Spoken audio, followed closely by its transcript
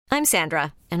I'm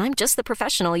Sandra, and I'm just the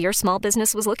professional your small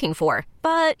business was looking for.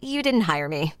 But you didn't hire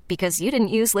me because you didn't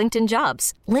use LinkedIn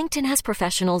Jobs. LinkedIn has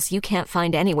professionals you can't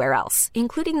find anywhere else,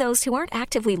 including those who aren't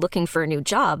actively looking for a new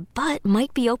job, but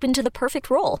might be open to the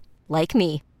perfect role, like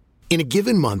me. In a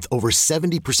given month, over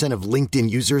 70% of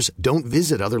LinkedIn users don't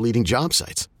visit other leading job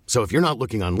sites. So if you're not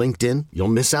looking on LinkedIn, you'll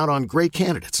miss out on great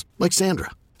candidates like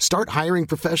Sandra. Start hiring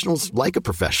professionals like a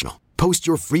professional. Post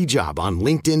your free job on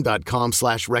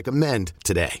linkedin.com/recommend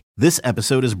today. This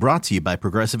episode is brought to you by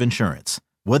Progressive Insurance.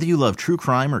 Whether you love true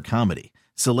crime or comedy,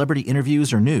 celebrity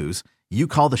interviews or news, you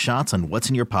call the shots on what's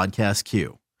in your podcast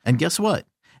queue. And guess what?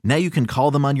 Now you can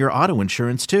call them on your auto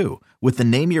insurance too with the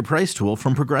Name Your Price tool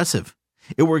from Progressive.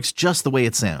 It works just the way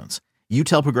it sounds. You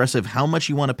tell Progressive how much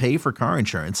you want to pay for car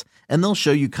insurance, and they'll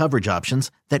show you coverage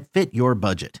options that fit your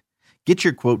budget. Get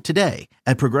your quote today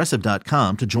at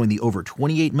Progressive.com to join the over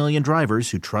 28 million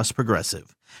drivers who trust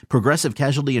Progressive. Progressive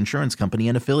Casualty Insurance Company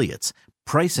and Affiliates.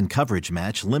 Price and coverage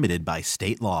match limited by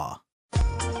state law.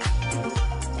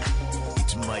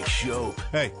 It's Mike Schopp.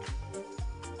 Hey,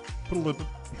 put a little...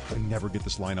 I never get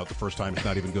this line out the first time. It's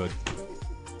not even good.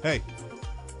 Hey,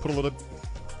 put a little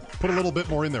bit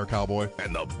more in there, cowboy.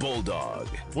 And the Bulldog.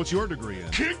 What's your degree in?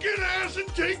 Kicking ass and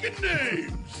taking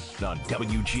names. On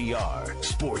WGR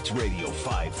Sports Radio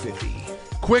 550.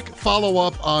 Quick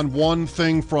follow-up on one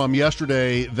thing from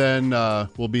yesterday, then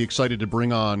we'll be excited to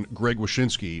bring on Greg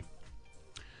Wyshynski.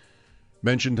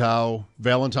 Mentioned how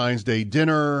Valentine's Day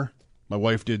dinner, my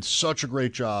wife did such a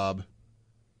great job.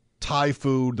 Thai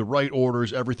food, the right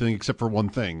orders, everything except for one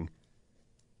thing.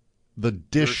 The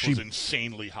dish she was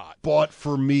insanely hot. Bought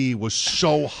for me was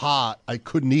so hot I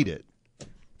couldn't eat it.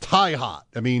 Thai hot.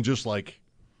 I mean, just like,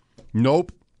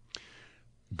 nope.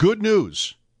 Good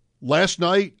news. Last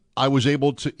night, I was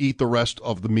able to eat the rest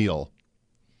of the meal.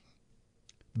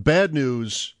 Bad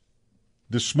news.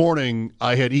 This morning,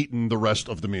 I had eaten the rest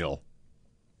of the meal.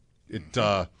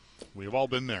 We've all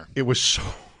been there. It was so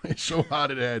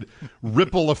hot it had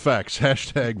ripple effects.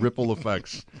 Hashtag ripple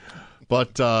effects.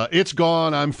 But it's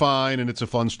gone, I'm fine, and it's a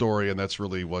fun story, and that's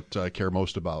really what I care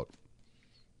most about.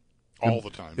 All the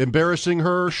time. Embarrassing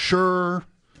her? Sure.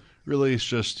 Really, it's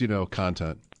just,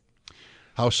 content.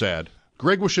 How sad.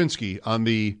 Greg Wyshynski on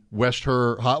the West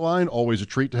Her hotline. Always a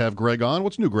treat to have Greg on.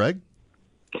 What's new, Greg?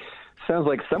 Sounds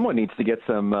like someone needs to get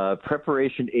some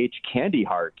Preparation H candy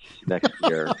hearts next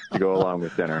year to go along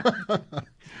with dinner.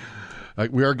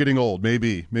 We are getting old.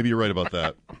 Maybe you're right about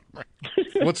that.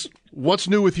 What's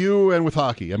new with you and with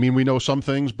hockey? I mean, we know some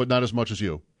things, but not as much as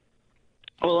you.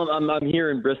 Well, I'm here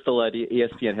in Bristol at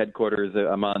ESPN headquarters.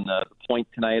 I'm on Point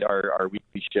tonight, our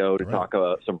weekly show to talk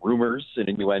about some rumors and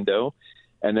innuendo.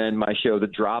 And then my show, The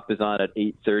Drop, is on at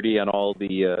 8:30 on all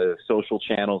the social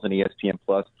channels and ESPN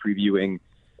Plus, previewing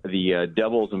the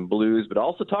Devils and Blues, but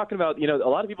also talking about, a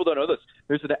lot of people don't know this.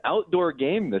 There's an outdoor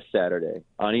game this Saturday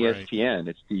on ESPN. Right.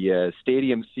 It's the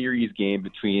Stadium Series game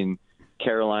between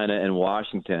Carolina and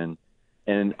Washington.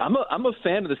 And I'm a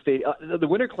fan of the stadium. The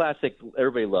Winter Classic,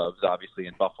 everybody loves, obviously,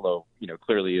 and Buffalo,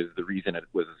 clearly is the reason it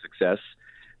was a success,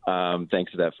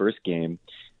 thanks to that first game.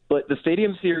 But the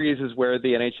Stadium Series is where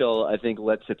the NHL, I think,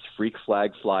 lets its freak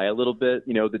flag fly a little bit.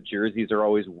 The jerseys are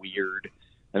always weird.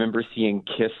 I remember seeing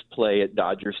Kiss play at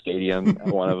Dodger Stadium,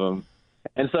 one of them.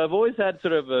 And so I've always had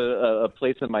sort of a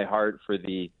place in my heart for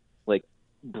the,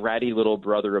 bratty little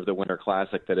brother of the Winter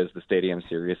Classic that is the Stadium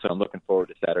Series. So I'm looking forward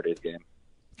to Saturday's game.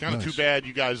 Kind of too bad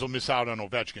you guys will miss out on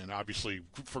Ovechkin, obviously,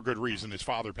 for good reason. His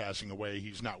father passing away,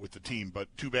 he's not with the team. But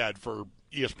too bad for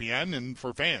ESPN and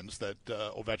for fans that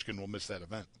Ovechkin will miss that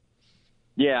event.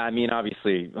 Yeah, I mean,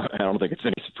 obviously, I don't think it's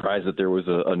any surprise that there was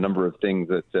a number of things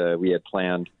that we had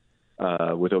planned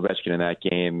with Ovechkin in that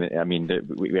game. I mean,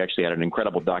 we actually had an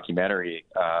incredible documentary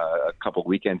a couple of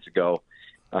weekends ago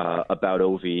about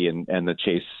Ovi and the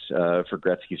chase for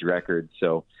Gretzky's record.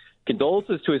 So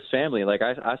condolences to his family.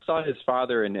 I saw his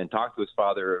father and talked to his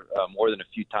father more than a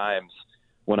few times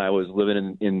when I was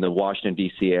living in the Washington,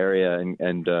 D.C. area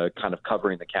and kind of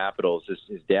covering the Capitals.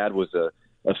 His dad was a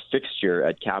fixture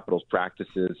at Capitals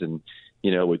practices and,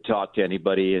 would talk to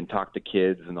anybody and talk to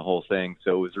kids and the whole thing.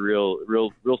 So it was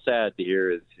real sad to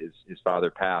hear his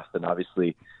father passed, and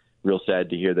obviously real sad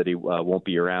to hear that he won't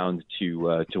be around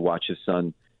to watch his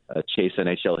son chase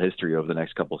NHL history over the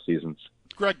next couple of seasons.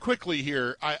 Greg, quickly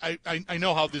here, I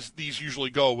know how these usually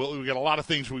go. We've got a lot of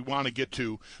things we want to get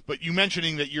to, but you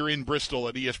mentioning that you're in Bristol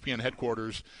at ESPN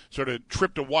headquarters sort of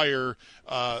tripped a wire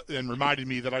and reminded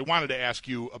me that I wanted to ask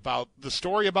you about the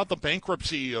story about the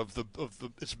bankruptcy of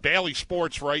it's Bally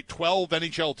Sports, right? 12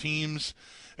 NHL teams.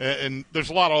 And there's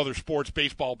a lot of other sports,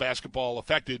 baseball, basketball,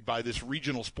 affected by this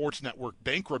regional sports network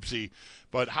bankruptcy.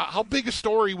 But how big a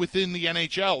story within the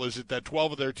NHL is it that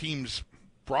 12 of their teams'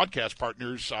 broadcast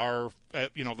partners are,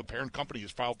 the parent company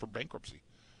has filed for bankruptcy?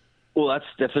 Well,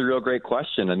 that's a real great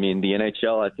question. I mean, the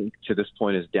NHL, I think, to this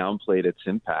point has downplayed its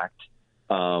impact,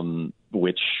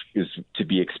 which is to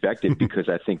be expected because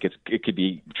I think it could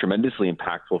be tremendously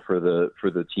impactful for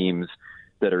the teams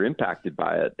that are impacted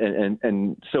by it.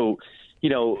 And so,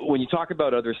 when you talk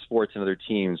about other sports and other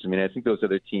teams, I mean, I think those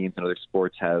other teams and other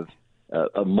sports have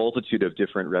a multitude of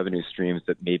different revenue streams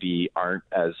that maybe aren't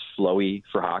as flowy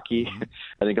for hockey. Mm-hmm.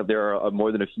 I think there are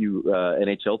more than a few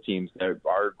NHL teams that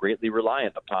are greatly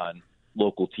reliant upon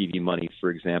local TV money, for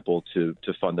example, to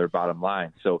fund their bottom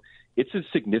line. So it's a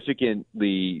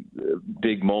significantly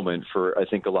big moment for, I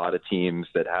think, a lot of teams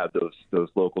that have those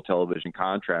local television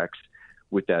contracts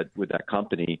with that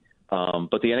company.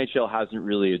 But the NHL hasn't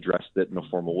really addressed it in a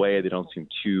formal way. They don't seem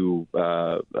to,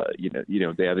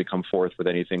 they haven't come forth with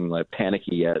anything like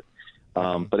panicky yet.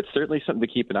 But it's certainly something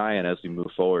to keep an eye on as we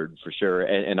move forward, for sure.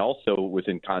 And also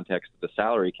within context of the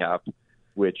salary cap,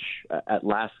 which at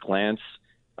last glance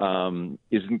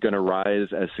isn't going to rise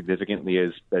as significantly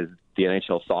as the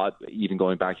NHL thought, even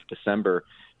going back to December.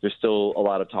 There's still a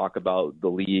lot of talk about the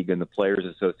league and the Players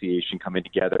Association coming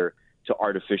together to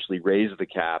artificially raise the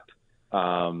cap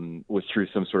through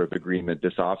some sort of agreement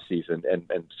this offseason.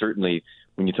 And certainly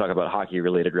when you talk about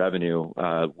hockey-related revenue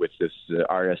with this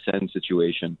RSN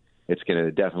situation, it's going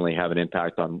to definitely have an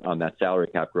impact on that salary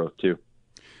cap growth too.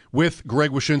 With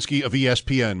Greg Wyshynski of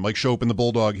ESPN, Mike Schopp and the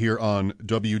Bulldog here on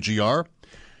WGR.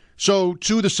 So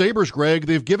to the Sabres, Greg,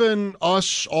 they've given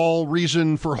us all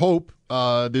reason for hope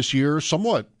this year,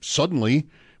 somewhat suddenly,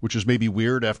 which is maybe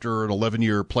weird after an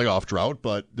 11-year playoff drought,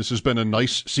 but this has been a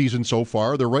nice season so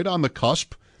far. They're right on the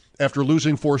cusp. After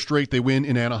losing 4 straight, they win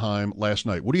in Anaheim last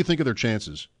night. What do you think of their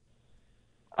chances?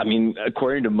 I mean,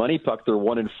 according to Money Puck, they're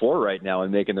 1-4 right now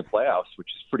and making the playoffs, which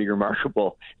is pretty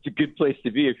remarkable. It's a good place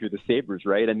to be if you're the Sabres,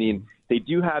 right? I mean, they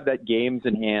do have that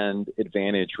games-in-hand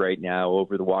advantage right now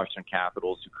over the Washington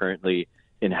Capitals, who currently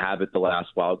inhabit the last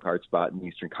wild card spot in the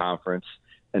Eastern Conference,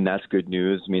 and that's good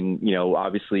news. I mean,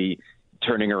 obviously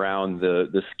turning around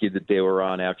the skid that they were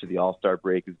on after the All-Star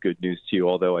break is good news too,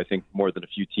 although I think more than a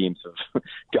few teams have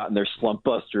gotten their slump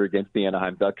buster against the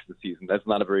Anaheim Ducks this season. That's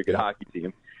not a very good hockey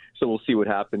team. So we'll see what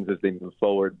happens as they move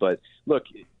forward. But look,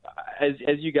 as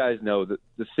you guys know, the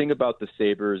thing about the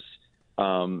Sabres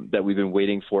that we've been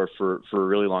waiting for a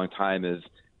really long time is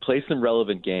play some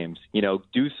relevant games.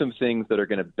 Do some things that are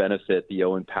going to benefit the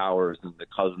Owen Powers and the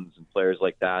Cousins and players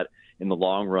like that in the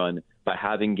long run by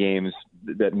having games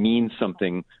that mean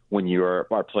something when you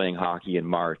are playing hockey in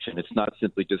March. And it's not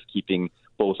simply just keeping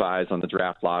both eyes on the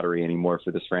draft lottery anymore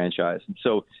for this franchise. And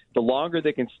so the longer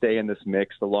they can stay in this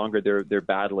mix, the longer they're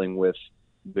battling with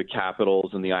the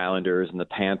Capitals and the Islanders and the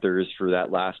Panthers for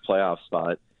that last playoff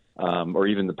spot, or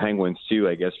even the Penguins too,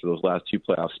 I guess, for those last 2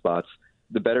 playoff spots,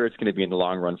 the better it's going to be in the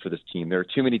long run for this team. There are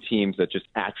too many teams that just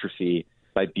atrophy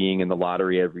by being in the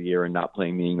lottery every year and not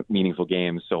playing meaningful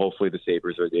games. So hopefully the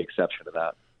Sabres are the exception to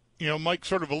that. Mike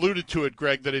sort of alluded to it,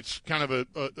 Greg, that it's kind of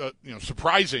a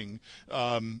surprising.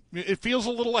 It feels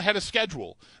a little ahead of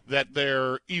schedule that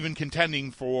they're even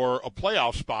contending for a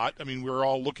playoff spot. I mean, we're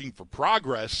all looking for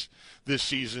progress this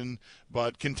season,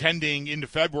 but contending into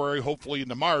February, hopefully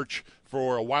into March,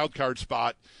 for a wild card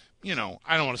spot. I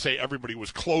don't want to say everybody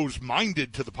was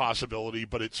closed-minded to the possibility,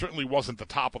 but it certainly wasn't the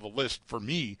top of the list for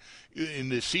me in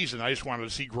this season. I just wanted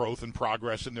to see growth and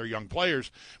progress in their young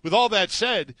players. With all that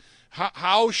said,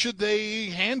 how should they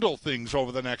handle things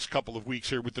over the next couple of weeks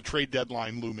here with the trade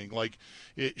deadline looming? Like,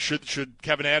 should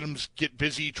Kevin Adams get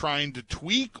busy trying to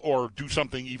tweak or do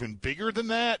something even bigger than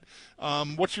that?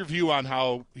 What's your view on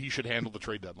how he should handle the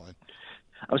trade deadline?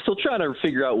 I'm still trying to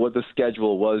figure out what the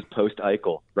schedule was post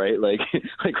Eichel, right? Like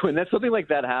when something like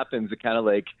that happens, it kind of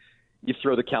like you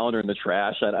throw the calendar in the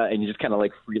trash and you just kind of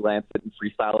like freelance it and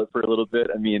freestyle it for a little bit.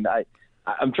 I mean,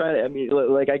 I'm trying to. I mean,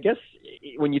 like I guess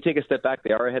when you take a step back, they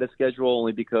are ahead of schedule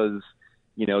only because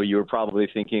you were probably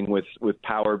thinking with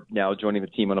Power now joining the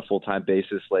team on a full-time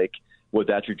basis, like what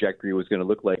that trajectory was going to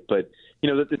look like. But,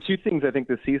 the 2 things I think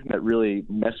this season that really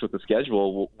messed with the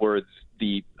schedule were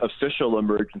the official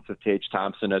emergence of Tage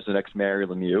Thompson as the next Mario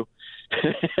Lemieux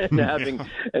and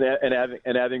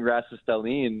having Rasmus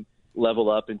Dahlin level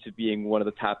up into being one of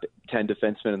the top 10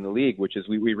 defensemen in the league, which is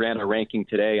we ran a ranking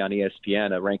today on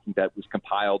ESPN, a ranking that was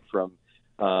compiled from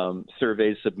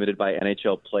surveys submitted by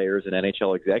NHL players and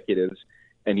NHL executives.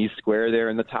 And he's square there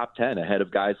in the top 10, ahead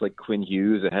of guys like Quinn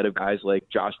Hughes, ahead of guys like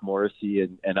Josh Morrissey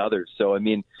and others. So, I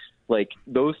mean, like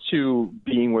those two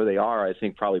being where they are, I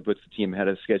think probably puts the team ahead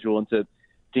of schedule. And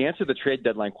to answer the trade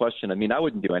deadline question, I mean, I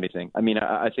wouldn't do anything. I mean,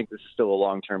 I think this is still a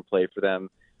long-term play for them.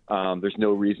 There's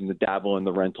no reason to dabble in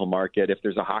the rental market. If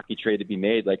there's a hockey trade to be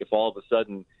made, like if all of a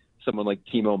sudden someone like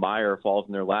Timo Meier falls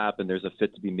in their lap and there's a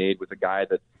fit to be made with a guy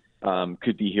that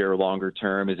could be here longer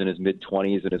term, is in his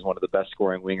mid-20s and is one of the best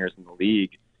scoring wingers in the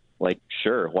league, like,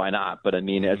 sure, why not? But, I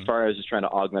mean, as far as just trying to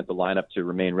augment the lineup to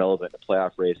remain relevant in the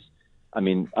playoff race, I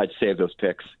mean, I'd save those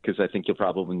picks because I think you'll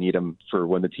probably need them for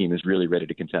when the team is really ready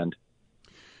to contend.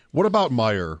 What about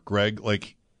Meier, Greg?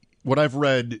 Like, what I've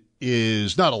read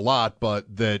is not a lot,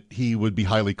 but that he would be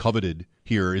highly coveted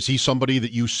here. Is he somebody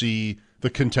that you see the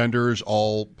contenders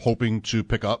all hoping to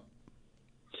pick up?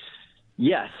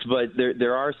 Yes, but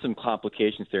there are some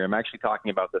complications there. I'm actually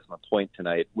talking about this on the point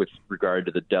tonight with regard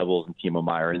to the Devils and Timo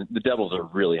Meier. And the Devils are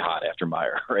really hot after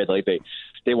Meier, right? Like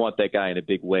they want that guy in a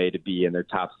big way to be in their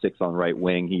top six on right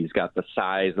wing. He's got the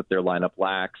size that their lineup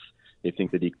lacks. They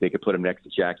think that they could put him next to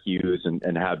Jack Hughes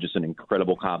and have just an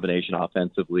incredible combination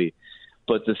offensively.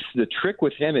 But the trick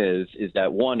with him is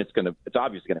that, one, it's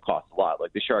obviously going to cost a lot.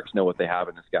 Like the Sharks know what they have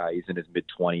in this guy. He's in his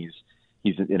mid-20s.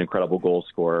 He's an incredible goal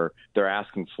scorer. They're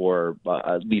asking for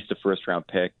at least a first-round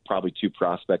pick, probably two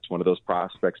prospects, one of those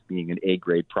prospects being an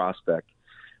A-grade prospect.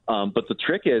 But the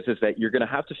trick is that you're going to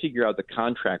have to figure out the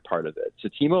contract part of it. So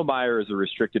Timo Meier is a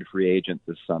restricted free agent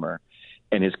this summer,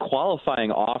 and his qualifying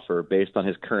offer based on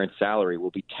his current salary will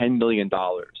be $10 million.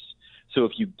 So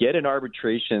if you get an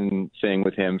arbitration thing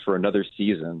with him for another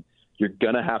season, you're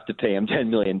going to have to pay him $10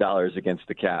 million against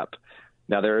the cap.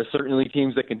 Now, there are certainly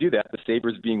teams that can do that, the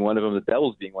Sabres being one of them, the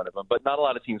Devils being one of them, but not a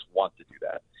lot of teams want to do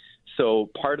that. So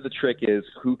part of the trick is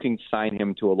who can sign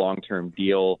him to a long-term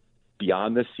deal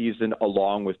beyond this season,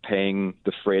 along with paying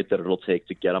the freight that it'll take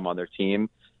to get him on their team.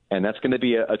 And that's going to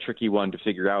be a tricky one to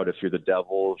figure out if you're the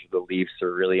Devils, or the Leafs,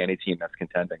 or really any team that's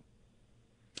contending.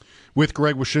 With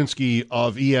Greg Wyshynski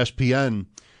of ESPN.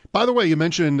 By the way, you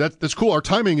mentioned that's cool. Our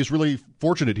timing is really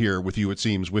fortunate here with you, it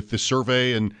seems, with this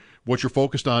survey and what you're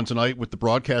focused on tonight with the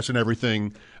broadcast and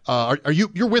everything.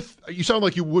 You sound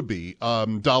like you would be,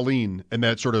 Dahlin and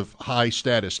that sort of high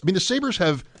status. I mean, the Sabres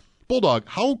have, Bulldog,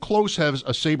 how close has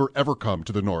a Sabre ever come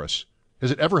to the Norris? Has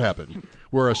it ever happened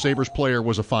where a Sabres player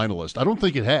was a finalist? I don't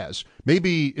think it has.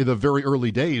 Maybe in the very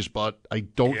early days, but I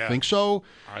don't think so.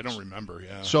 I don't remember,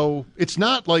 yeah. So it's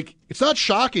not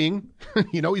shocking.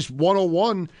 He's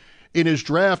 101 in his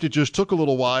draft. It just took a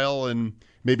little while, and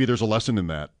maybe there's a lesson in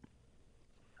that.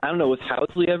 I don't know. Was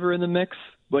Housley ever in the mix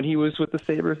when he was with the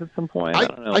Sabres at some point? I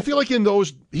don't know. I feel like in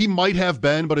those, he might have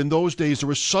been, but in those days there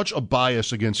was such a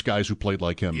bias against guys who played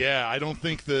like him. Yeah, I don't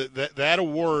think that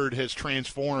award has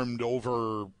transformed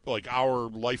over like our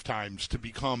lifetimes to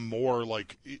become more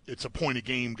like it's a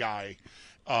point-a-game guy.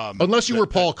 Unless you were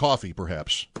Paul Coffey,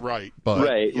 perhaps. Right. But,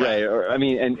 right. Or, I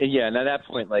mean, and at that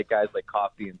point, like guys like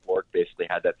Coffey and Bork basically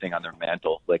had that thing on their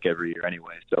mantle like every year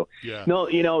anyway. So, no,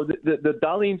 the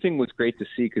Dahlin thing was great to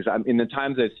see because in the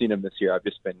times I've seen him this year, I've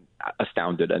just been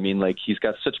astounded. I mean, like he's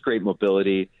got such great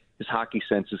mobility. His hockey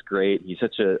sense is great. He's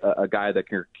such a guy that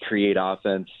can create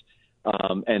offense.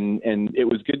 And it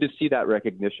was good to see that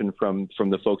recognition from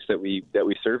the folks that we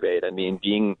surveyed. I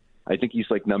mean, I think he's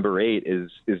like number 8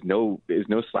 is no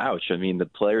slouch. I mean, the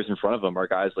players in front of him are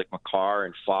guys like Makar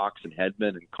and Fox and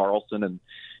Hedman and Carlson and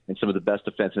some of the best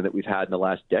defensemen that we've had in the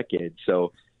last decade.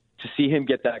 So to see him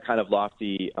get that kind of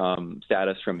lofty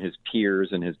status from his peers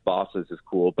and his bosses is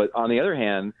cool. But on the other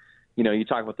hand, you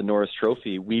talk about the Norris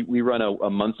Trophy. We run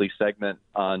a monthly segment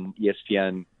on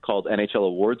ESPN called NHL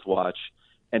Awards Watch,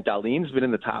 and Dahlin's been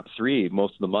in the top 3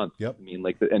 most of the month. Yep. I mean,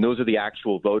 and those are the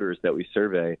actual voters that we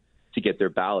survey to get their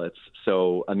ballots.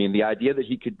 So, I mean, the idea that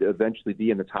he could eventually be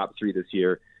in the top 3 this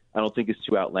year, I don't think is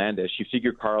too outlandish. You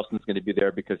figure Carlson's going to be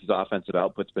there because his offensive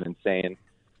output's been insane.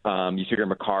 You figure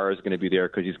Makar is going to be there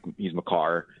because he's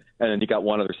Makar. And then you got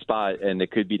one other spot, and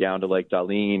it could be down to like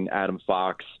Dahlin, Adam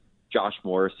Fox, Josh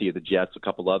Morrissey of the Jets, a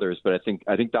couple others. But I think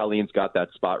Dahlin's got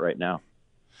that spot right now.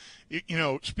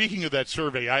 Speaking of that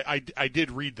survey, I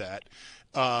did read that.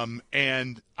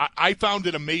 And I found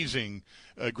it amazing,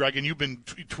 Greg, and you've been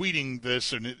tweeting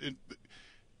this, and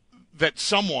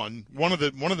that one of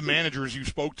the managers you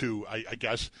spoke to, I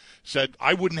guess, said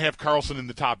I wouldn't have Karlsson in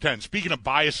the top 10. Speaking of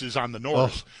biases on the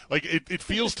Norris, like it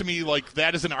feels to me like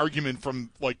that is an argument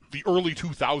from like the early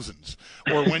 2000s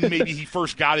or when maybe he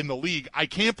first got in the league. I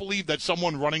can't believe that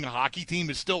someone running a hockey team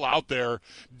is still out there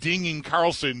dinging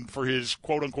Karlsson for his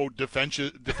quote unquote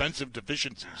defensive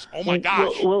deficiencies. Oh my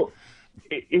gosh. Well,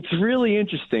 it's really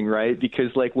interesting, right?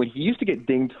 Because like when he used to get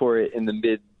dinged for it in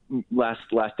the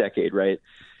last decade, right?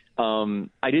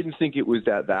 I didn't think it was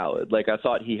that valid. Like I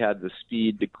thought he had the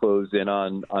speed to close in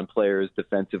on players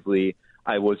defensively.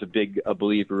 I was a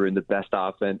believer in the best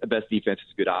defense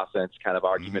is good offense kind of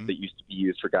argument that used to be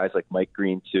used for guys like Mike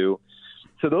Green too.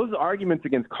 So those arguments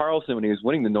against Karlsson when he was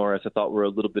winning the Norris, I thought were a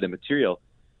little bit immaterial.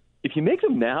 If you make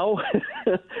them now,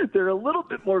 they're a little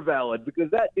bit more valid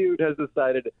because that dude has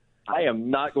decided I am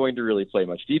not going to really play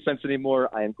much defense anymore.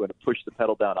 I am going to push the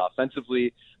pedal down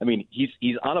offensively. I mean,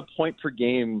 he's on a point per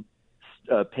game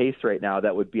pace right now.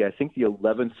 That would be, I think, the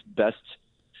 11th best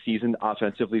season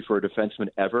offensively for a defenseman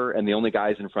ever. And the only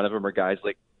guys in front of him are guys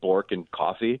like Bork and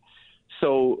Coffey.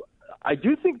 So I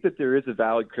do think that there is a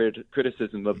valid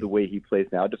criticism of the way he plays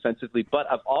now defensively. But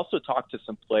I've also talked to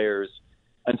some players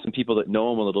and some people that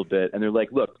know him a little bit. And they're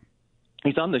like, look,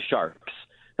 he's on the Sharks.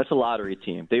 That's a lottery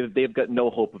team. They've got no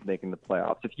hope of making the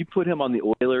playoffs. If you put him on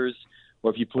the Oilers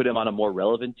or if you put him on a more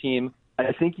relevant team,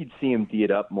 I think you'd see him D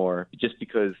it up more just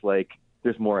because, like,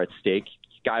 there's more at stake.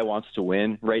 Guy wants to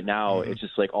win. Right now, it's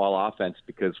just, like, all offense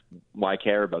because why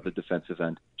care about the defensive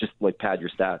end? Just, like, pad your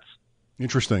stats.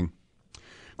 Interesting.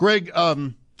 Greg,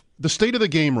 the state of the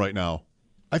game right now,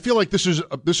 I feel like this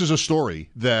is a story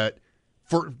that,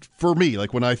 for me,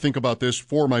 like when I think about this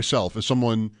for myself as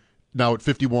someone – now at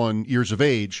 51 years of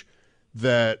age,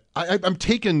 that I'm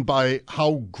taken by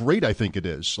how great I think it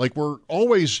is. Like, we're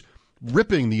always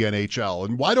ripping the NHL,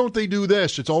 and why don't they do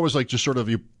this? It's always like just sort of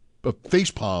face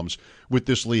palms with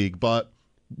this league. But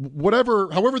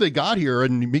however they got here,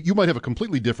 and you might have a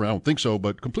completely different, I don't think so,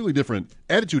 but completely different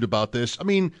attitude about this. I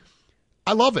mean,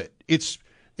 I love it. It's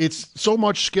so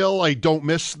much skill. I don't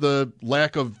miss the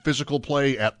lack of physical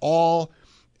play at all.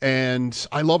 And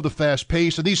I love the fast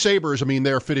pace. And these Sabres, I mean,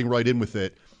 they're fitting right in with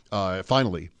it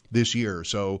finally this year.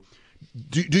 So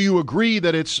do you agree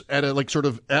that it's at a, like, sort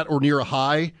of at or near a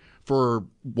high for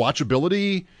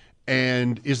watchability?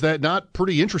 And is that not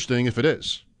pretty interesting if it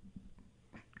is?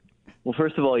 Well,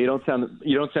 first of all, you don't sound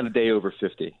a day over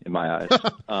 50 in my eyes.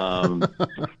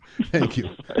 Thank you.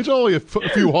 It's only a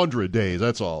few hundred days,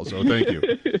 that's all. So thank you.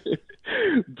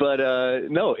 But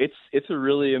no, it's a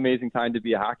really amazing time to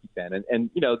be a hockey fan, and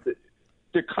you know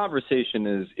the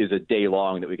conversation is a day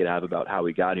long that we could have about how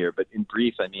we got here. But in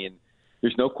brief, I mean,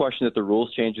 there's no question that the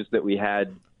rules changes that we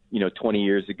had 20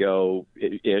 years ago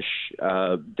ish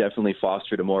definitely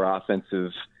fostered a more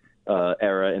offensive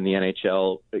era in the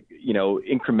NHL.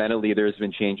 Incrementally, there's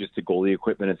been changes to goalie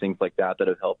equipment and things like that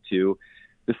have helped too.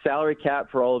 The salary cap,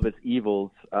 for all of its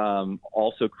evils,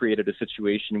 also created a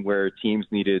situation where teams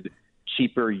needed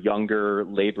cheaper, younger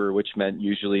labor, which meant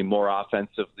usually more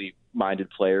offensively minded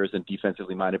players and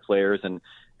defensively minded players. And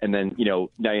then,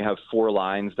 now you have four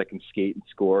lines that can skate and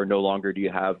score. No longer do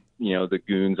you have, the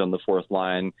goons on the fourth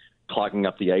line clogging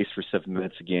up the ice for 7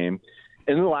 minutes a game.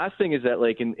 And the last thing is that,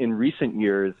 like, in recent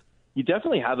years, you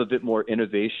definitely have a bit more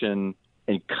innovation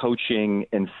and coaching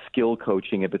and skill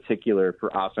coaching in particular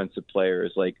for offensive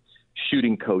players, like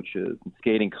shooting coaches and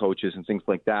skating coaches and things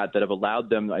like that have allowed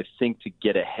them, I think, to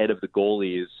get ahead of the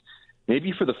goalies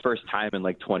maybe for the first time in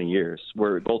like 20 years,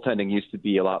 where goaltending used to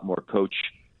be a lot more coach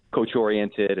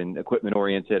oriented and equipment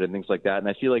oriented and things like that. And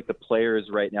I feel like the players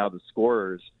right now, the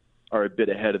scorers, are a bit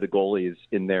ahead of the goalies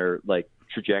in their like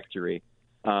trajectory.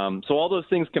 So all those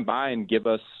things combined give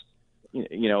us,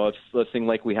 a thing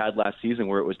like we had last season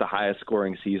where it was the highest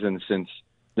scoring season since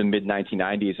the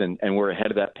mid-1990s, and we're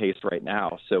ahead of that pace right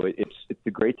now. So it's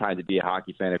a great time to be a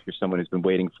hockey fan if you're someone who's been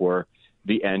waiting for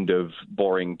the end of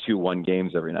boring 2-1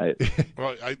 games every night.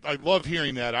 Well, I love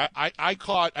hearing that.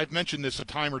 I've mentioned this a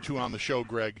time or two on the show,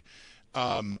 Greg.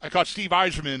 I caught Steve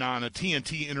Yzerman on a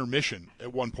TNT intermission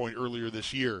at one point earlier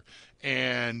this year,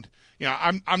 and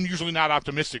I'm usually not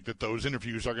optimistic that those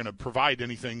interviews are going to provide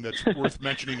anything that's worth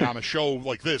mentioning on a show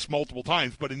like this multiple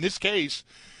times. But in this case,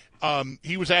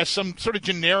 he was asked some sort of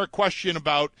generic question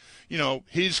about,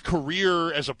 his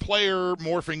career as a player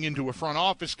morphing into a front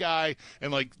office guy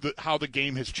and like how the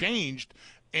game has changed.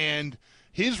 And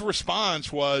his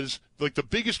response was like the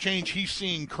biggest change he's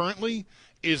seeing currently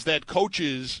is that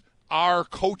coaches are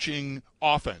coaching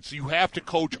offense. You have to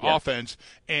coach offense.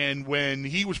 And when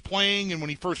he was playing and when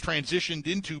he first transitioned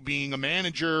into being a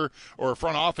manager or a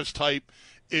front office type,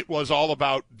 it was all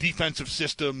about defensive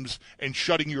systems and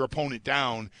shutting your opponent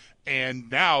down. And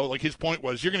now, like his point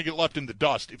was, you're going to get left in the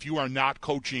dust if you are not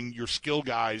coaching your skill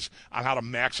guys on how to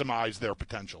maximize their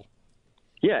potential.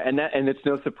 Yeah, and it's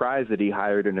no surprise that he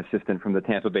hired an assistant from the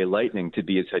Tampa Bay Lightning to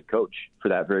be his head coach for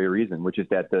that very reason, which is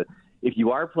that if you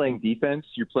are playing defense,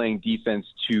 you're playing defense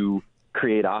to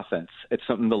create offense. It's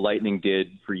something the Lightning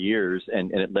did for years,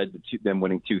 and it led to them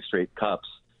winning 2 straight cups.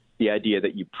 The idea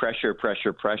that you pressure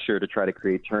to try to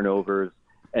create turnovers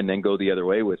and then go the other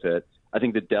way with it. I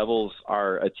think the Devils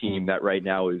are a team that right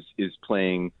now is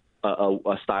playing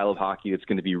a style of hockey that's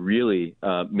going to be really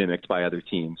mimicked by other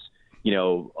teams. You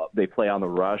know, they play on the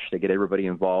rush, they get everybody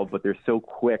involved, but they're so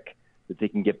quick that they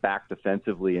can get back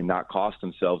defensively and not cost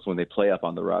themselves when they play up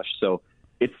on the rush. So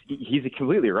he's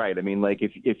completely right. I mean, like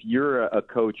if you're a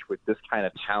coach with this kind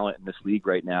of talent in this league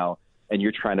right now and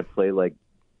you're trying to play like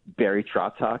Barry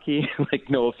Trotz hockey, like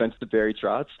no offense to Barry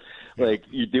Trotz, like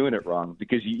you're doing it wrong,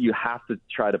 because you have to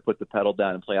try to put the pedal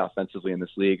down and play offensively in this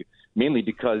league, mainly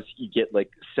because you get like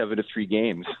 7-3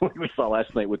 games like we saw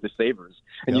last night with the Sabres.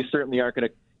 And you certainly aren't going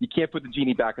to, you can't put the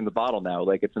genie back in the bottle now.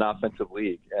 Like it's an offensive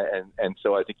league. And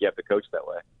so I think you have to coach that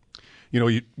way. You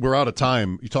know, we're out of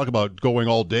time. You talk about going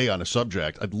all day on a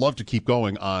subject. I'd love to keep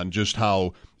going on just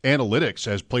how analytics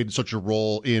has played such a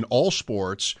role in all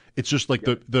sports. It's just like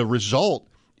the result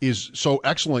is so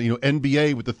excellent. You know,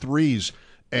 NBA with the threes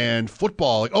and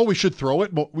football. Like, oh, we should throw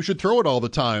it. We should throw it all the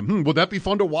time. Would that be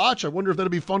fun to watch? I wonder if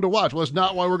that'd be fun to watch. Well, that's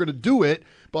not why we're going to do it,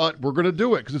 but we're going to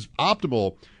do it because it's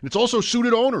optimal. And it's also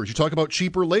suited owners. You talk about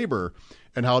cheaper labor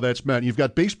and how that's meant. You've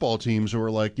got baseball teams who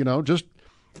are like, you know,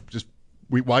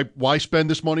 why spend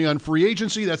this money on free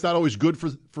agency? That's not always good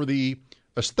for the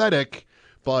aesthetic.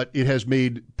 But it has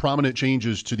made prominent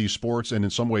changes to these sports, and in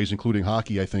some ways, including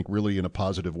hockey, I think, really in a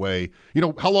positive way. You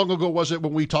know, how long ago was it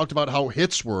when we talked about how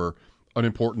hits were an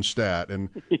important stat? And,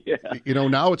 you know,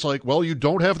 now it's like, well, you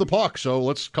don't have the puck, so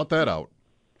let's cut that out.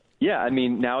 Yeah, I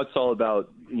mean, now it's all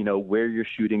about, you know, where you're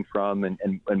shooting from and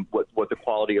what the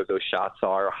quality of those shots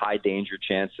are, high danger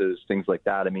chances, things like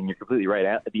that. I mean, you're completely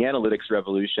right. The analytics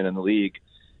revolution in the league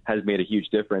has made a huge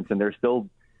difference, and there's still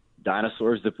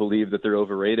dinosaurs that believe that they're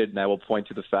overrated, and I will point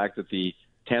to the fact that the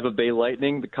Tampa Bay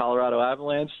Lightning, the Colorado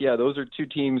Avalanche, those are 2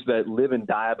 teams that live and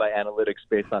die by analytics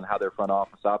based on how their front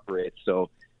office operates. So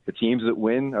the teams that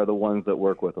win are the ones that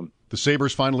work with them. The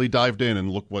Sabres finally dived in, and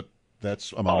look what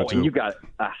that's amounted to. And you got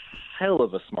a hell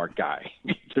of a smart guy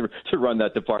to run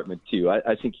that department, too.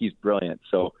 I think he's brilliant.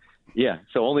 So, yeah,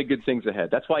 so only good things ahead.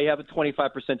 That's why you have a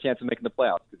 25% chance of making the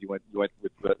playoffs, because you went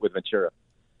with Ventura.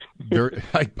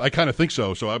 I kind of think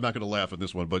so I'm not going to laugh at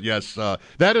this one. But yes, that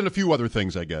and a few other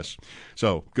things, I guess.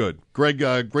 So, good. Greg,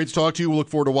 great to talk to you. We'll look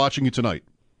forward to watching you tonight.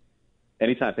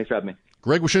 Anytime. Thanks for having me.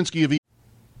 Greg Wyshynski of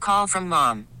Call from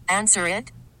mom. Answer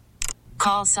it.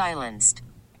 Call silenced.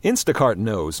 Instacart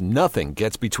knows nothing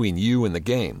gets between you and the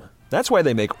game. That's why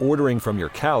they make ordering from your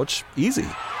couch easy.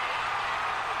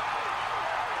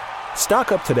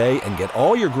 Stock up today and get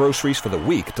all your groceries for the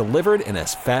week delivered in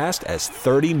as fast as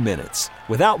 30 minutes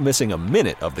without missing a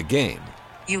minute of the game.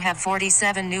 You have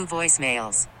 47 new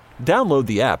voicemails. Download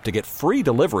the app to get free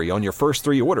delivery on your first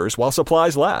 3 orders while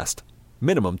supplies last.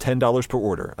 Minimum $10 per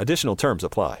order. Additional terms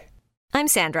apply. I'm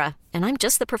Sandra, and I'm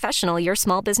just the professional your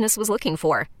small business was looking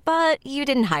for. But you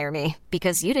didn't hire me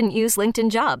because you didn't use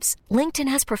LinkedIn Jobs. LinkedIn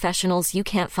has professionals you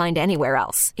can't find anywhere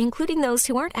else, including those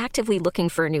who aren't actively looking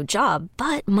for a new job,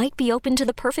 but might be open to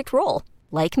the perfect role,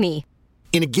 like me.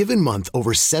 In a given month,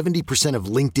 over 70% of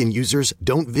LinkedIn users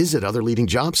don't visit other leading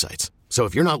job sites. So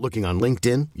if you're not looking on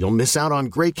LinkedIn, you'll miss out on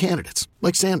great candidates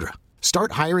like Sandra.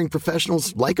 Start hiring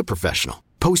professionals like a professional.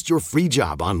 Post your free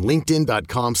job on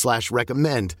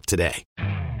linkedin.com/recommend today.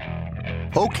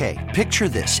 Okay, picture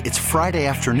this. It's Friday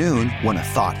afternoon when a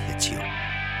thought hits you.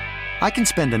 I can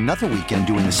spend another weekend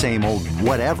doing the same old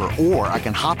whatever, or I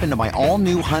can hop into my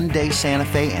all-new Hyundai Santa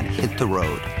Fe and hit the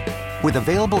road. With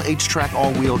available H-Track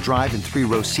all-wheel drive and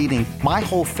 3-row seating, my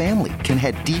whole family can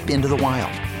head deep into the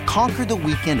wild. Conquer the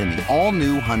weekend in the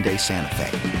all-new Hyundai Santa Fe.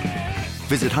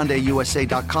 Visit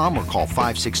HyundaiUSA.com or call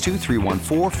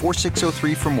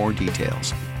 562-314-4603 for more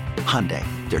details. Hyundai,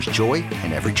 there's joy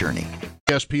in every journey.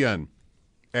 ESPN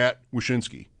at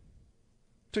Wyshynski.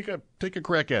 Take a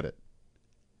crack at it.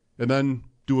 And then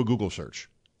do a Google search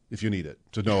if you need it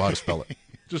to know how to spell it.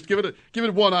 Just give it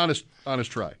one honest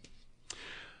try.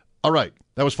 All right,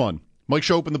 that was fun. Mike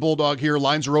Schopp and the Bulldog here.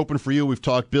 Lines are open for you. We've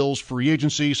talked Bills, free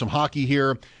agency, some hockey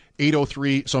here.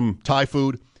 803, some Thai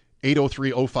food.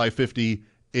 803-0550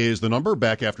 is the number.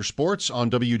 Back after sports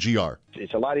on WGR.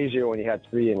 It's a lot easier when you had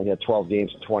 3 and when you had 12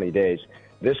 games in 20 days.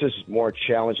 This is more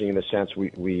challenging in the sense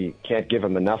we can't give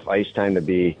them enough ice time to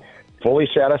be fully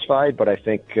satisfied, but I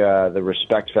think the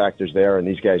respect factor's there, and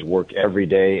these guys work every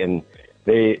day, and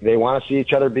they want to see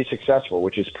each other be successful,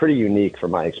 which is pretty unique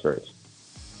from my experience.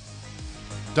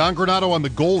 Don Granato on the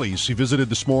goalies. He visited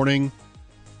this morning.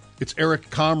 It's Eric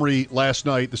Comrie last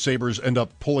night. The Sabres end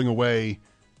up pulling away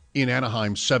in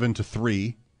Anaheim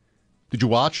 7-3. Did you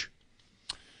watch?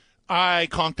 I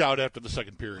conked out after the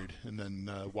second period and then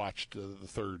watched the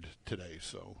third today.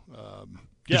 So,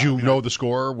 did you know the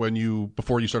score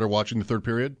before you started watching the third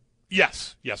period?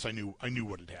 Yes, I knew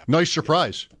what had happened. Nice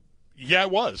surprise. Yeah,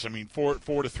 it was. I mean,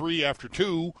 4-3 after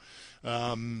 2.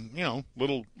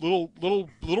 Little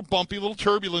bumpy, little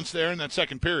turbulence there in that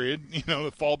second period.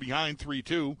 To fall behind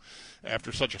 3-2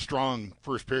 after such a strong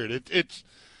first period.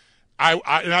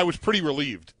 I was pretty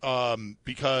relieved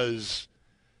because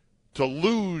to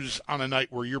lose on a night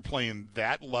where you're playing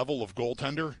that level of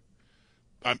goaltender,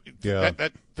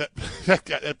 that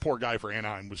poor guy for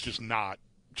Anaheim was just not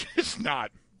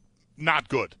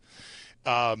good.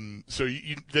 So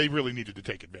they really needed to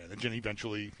take advantage, and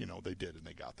eventually, they did, and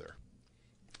they got there.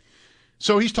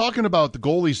 So he's talking about the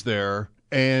goalies there,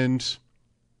 and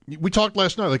we talked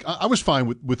last night. Like, I was fine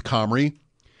with Comrie.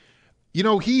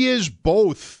 He is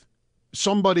both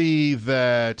somebody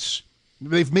that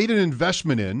they've made an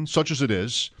investment in, such as it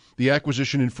is, the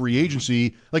acquisition and free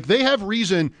agency. Like, they have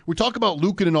reason. We talk about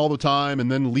Luukkonen all the time,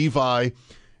 and then Levi.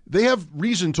 They have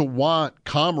reason to want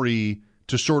Comrie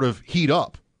to sort of heat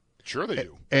up. Sure they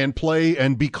do. And play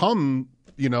and become,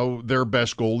 their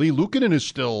best goalie. Luukkonen is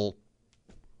still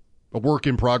a work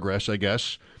in progress, I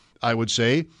guess, I would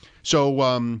say. So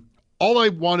all I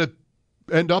want to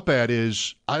end up at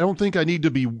is I don't think I need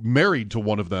to be married to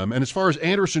one of them. And as far as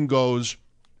Anderson goes,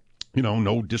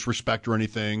 no disrespect or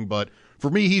anything, but for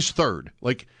me, he's third.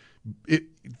 Like,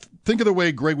 think of the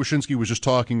way Greg Wyshynski was just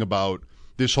talking about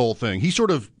this whole thing. He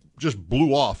sort of just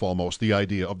blew off almost the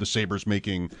idea of the Sabres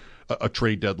making a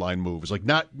trade deadline move. It's like,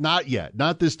 not yet.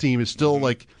 Not this team. It's still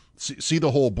like, see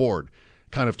the whole board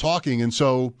kind of talking. And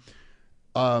so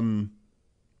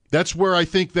that's where I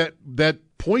think that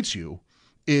points you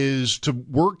is to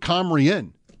work Comrie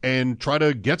in and try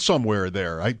to get somewhere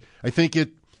there. I think it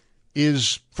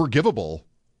is forgivable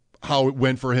how it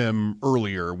went for him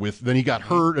earlier. Then he got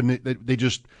hurt, and they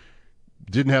just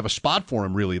didn't have a spot for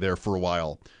him really there for a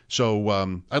while. So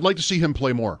I'd like to see him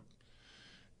play more.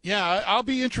 Yeah, I'll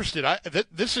be interested.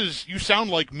 You sound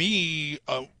like me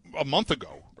a month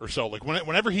ago or so. Like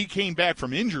whenever he came back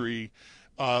from injury,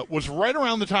 was right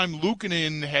around the time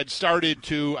Luukkonen had started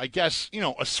to, I guess,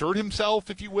 assert himself,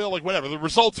 if you will. Like, whatever. The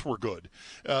results were good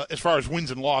as far as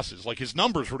wins and losses. Like, his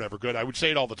numbers were never good. I would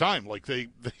say it all the time. Like, he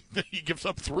gives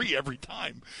up 3 every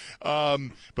time.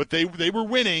 But they were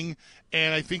winning,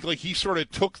 and I think, like, he sort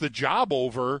of took the job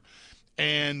over.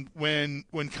 And when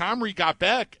Comrie got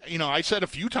back, I said a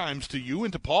few times to you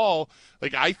and to Paul,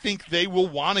 like, I think they will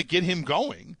want to get him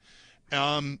going.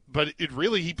 But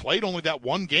he played only that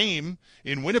one game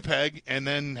in Winnipeg and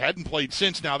then hadn't played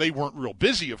since. Now, they weren't real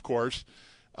busy, of course.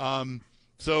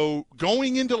 So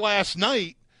going into last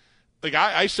night, like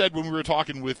I said when we were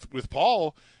talking with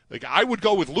Paul, like, I would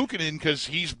go with Luukkonen because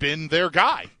he's been their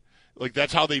guy. Like,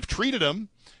 that's how they've treated him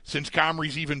since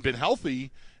Comrie's even been healthy.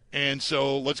 And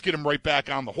so let's get him right back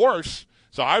on the horse.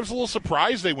 So I was a little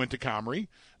surprised they went to Comrie.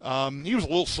 He was a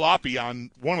little sloppy on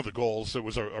one of the goals. There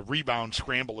was a rebound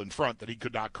scramble in front that he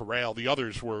could not corral. The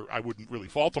others I wouldn't really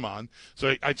fault him on.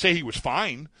 So I'd say he was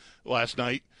fine last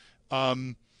night.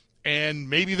 And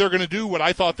maybe they're going to do what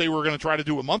I thought they were going to try to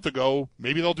do a month ago.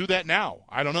 Maybe they'll do that now.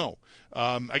 I don't know.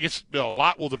 I guess a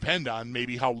lot will depend on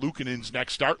maybe how Luukkonen's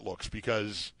next start looks,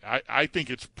 because I think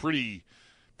it's pretty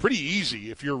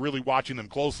easy, if you're really watching them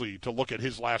closely, to look at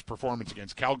his last performance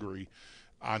against Calgary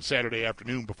on Saturday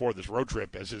afternoon before this road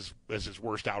trip as his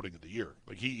worst outing of the year.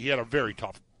 Like, he had a very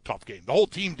tough game. The whole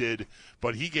team did,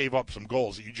 but he gave up some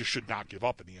goals that you just should not give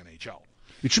up in the NHL.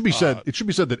 It should be said. It should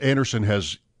be said that Anderson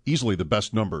has easily the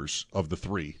best numbers of the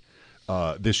 3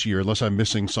 this year, unless I'm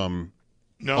missing some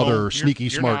other sneaky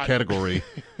smart category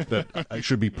that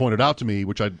should be pointed out to me,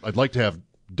 which I'd like to have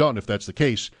done if that's the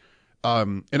case.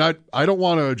 And I don't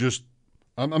want to just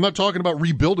 – I'm not talking about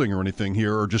rebuilding or anything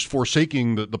here or just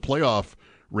forsaking the playoff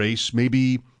race.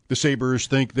 Maybe the Sabres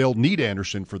think they'll need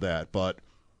Anderson for that, but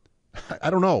I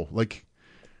don't know. Like,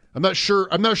 I'm not sure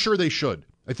they should.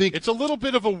 I think it's a little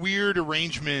bit of a weird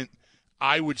arrangement,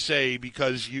 I would say,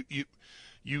 because you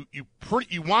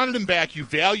wanted him back. You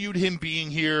valued him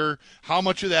being here. How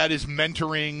much of that is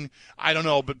mentoring? I don't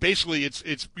know, but basically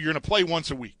it's you're going to play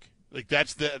once a week. Like,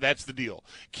 that's the deal.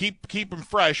 Keep him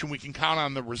fresh, and we can count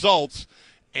on the results.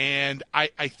 And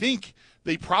I think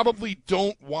they probably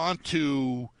don't want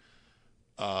to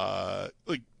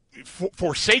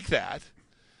forsake that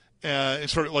and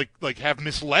sort of like have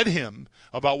misled him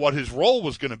about what his role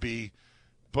was going to be.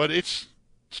 But it's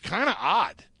kind of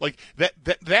odd. Like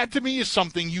that to me is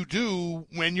something you do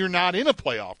when you're not in a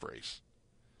playoff race.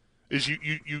 Is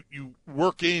you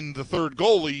work in the third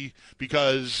goalie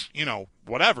because,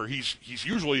 whatever, he's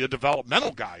usually a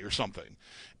developmental guy or something.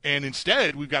 And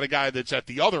instead, we've got a guy that's at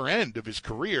the other end of his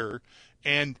career.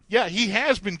 And, yeah, he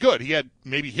has been good. He had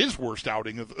maybe his worst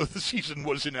outing of the season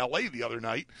was in L.A. the other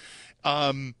night.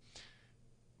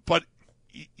 But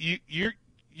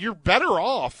you're better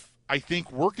off, I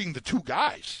think, working the two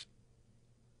guys.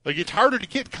 Like, it's harder to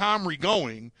get Comrie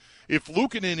going if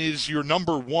Luukkonen is your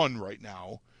number one right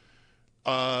now.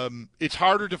 It's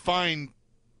harder to find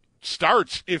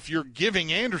starts if you're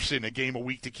giving Anderson a game a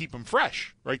week to keep him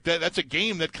fresh, right? That's a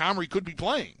game that Comrie could be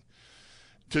playing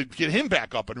to get him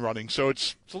back up and running. So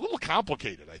it's a little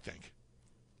complicated, I think.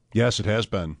 Yes, it has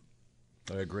been.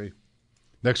 I agree.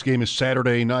 Next game is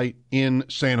Saturday night in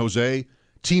San Jose.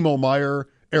 Timo Meier,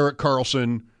 Erik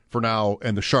Karlsson for now,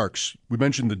 and the Sharks. We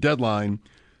mentioned the deadline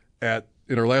in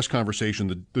our last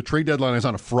conversation. The trade deadline is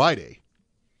on a Friday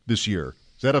this year.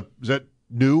 Is that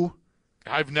new?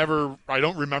 I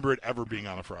don't remember it ever being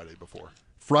on a Friday before.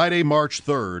 Friday, March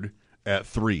 3rd at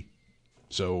 3.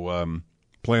 So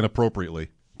plan appropriately.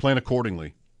 Plan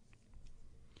accordingly.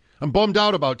 I'm bummed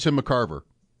out about Tim McCarver.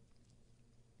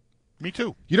 Me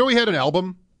too. You know he had an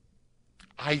album?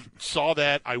 I saw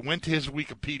that. I went to his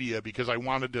Wikipedia because I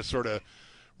wanted to sort of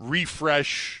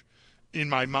refresh in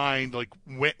my mind like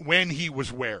when he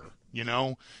was where.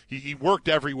 He worked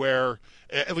everywhere,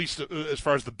 at least as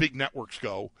far as the big networks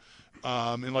go.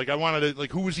 And I wanted to,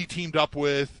 who was he teamed up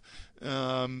with?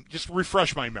 Just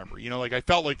refresh my memory. I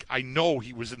felt like I know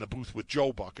he was in the booth with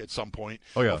Joe Buck at some point.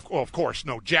 Oh, yeah. Of course.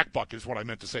 No, Jack Buck is what I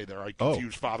meant to say there. I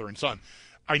confused father and son.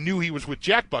 I knew he was with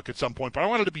Jack Buck at some point, but I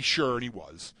wanted to be sure, and he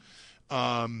was.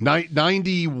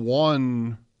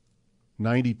 91,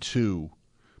 92,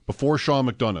 before Sean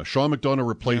McDonough. Sean McDonough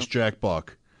replaced Jack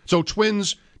Buck. So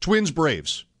Twins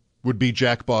Braves would be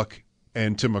Jack Buck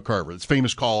and Tim McCarver. It's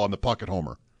famous call on the puck at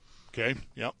Homer. Okay,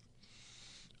 yep.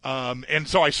 And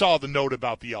so I saw the note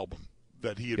about the album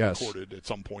that he had recorded at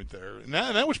some point there. And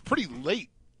that was pretty late.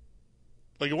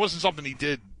 It wasn't something he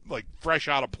did, fresh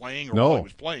out of playing or while he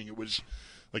was playing. It was,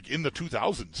 in the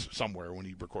 2000s somewhere when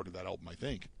he recorded that album, I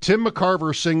think. Tim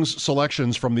McCarver sings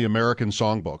selections from the American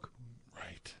Songbook.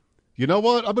 Right. You know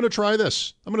what? I'm going to try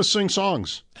this. I'm going to sing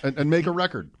songs and make a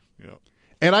record. Yeah.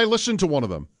 And I listened to one of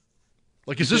them.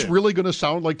 Is this really going to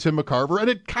sound like Tim McCarver? And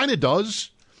it kind of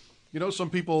does. Some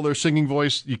people, their singing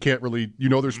voice, you can't really,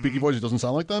 their speaking voice, it doesn't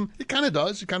sound like them. It kind of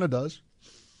does.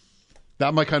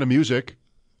 Not my kind of music.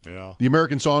 Yeah. The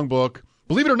American Songbook,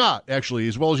 believe it or not, actually,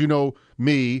 as well as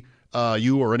me,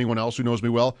 you or anyone else who knows me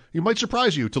well, it might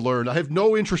surprise you to learn. I have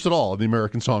no interest at all in the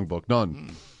American Songbook.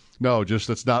 None. No, just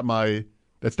that's not my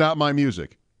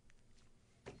music.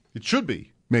 It should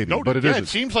be, maybe, but it isn't. It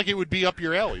seems like it would be up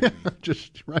your alley.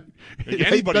 Just right.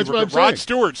 Anybody, that's what I'm Rod saying.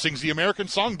 Stewart sings the American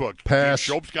Songbook. Pass.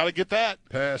 Shope's got to get that.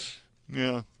 Pass.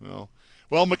 Yeah.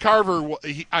 Well, McCarver,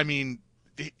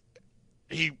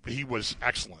 he was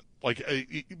excellent.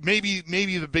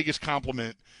 Maybe the biggest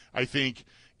compliment I think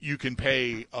you can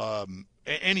pay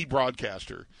any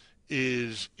broadcaster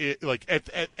is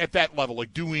at that level,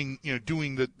 doing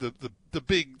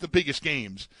the biggest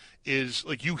games is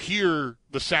you hear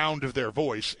the sound of their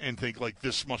voice and think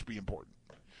this must be important.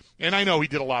 And I know he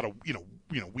did a lot of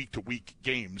week to week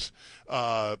games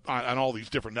on all these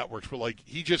different networks, but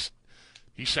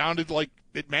he sounded like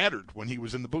it mattered when he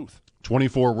was in the booth.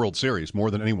 24 World Series,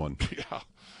 more than anyone. Yeah.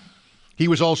 He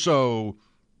was also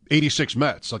 86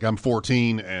 Mets. I'm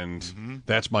 14, and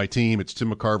that's my team. It's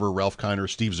Tim McCarver, Ralph Kiner,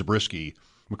 Steve Zabriskie.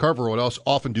 McCarver would also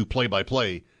often do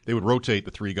play-by-play. They would rotate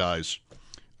the three guys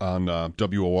on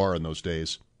WOR in those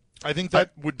days. I think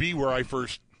that would be where I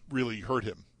first really heard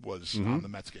him, was on the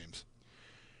Mets games.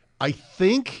 I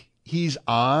think he's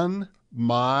on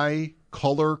my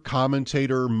color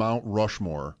commentator Mount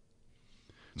Rushmore.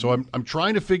 So I'm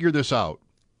trying to figure this out.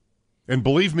 And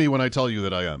believe me when I tell you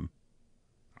that I am.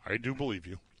 I do believe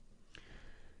you.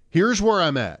 Here's where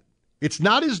I'm at. It's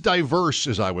not as diverse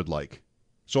as I would like.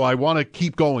 So I want to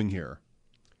keep going here.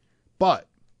 But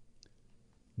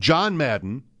John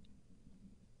Madden,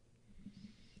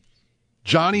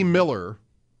 Johnny Miller,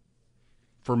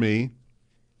 for me,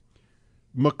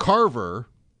 McCarver,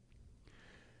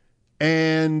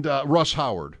 and Russ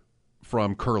Howard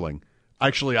from curling.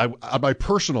 Actually, on my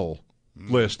personal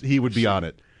list, he would be on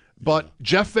it. But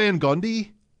Jeff Van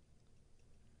Gundy,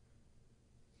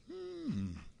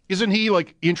 isn't he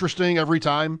interesting every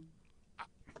time?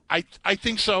 I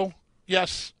think so.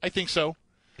 Yes, I think so.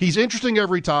 He's interesting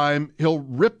every time. He'll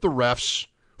rip the refs.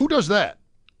 Who does that?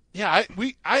 Yeah,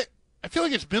 I feel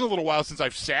like it's been a little while since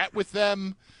I've sat with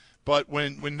them, but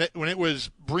when it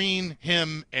was Breen,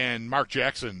 him, and Mark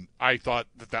Jackson, I thought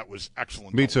that was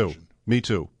excellent. Me television. too. Me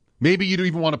too. Maybe you'd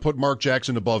even want to put Mark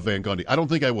Jackson above Van Gundy. I don't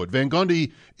think I would. Van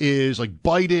Gundy is like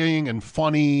biting and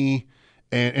funny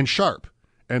and sharp,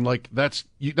 and like that's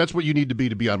what you need to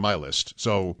be on my list.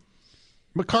 So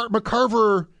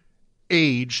McCarver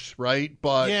aged, right?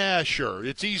 But yeah, sure.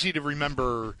 It's easy to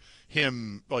remember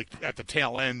him like at the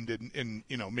tail end, and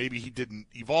maybe he didn't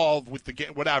evolve with the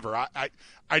game. Whatever. I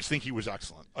just think he was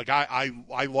excellent. Like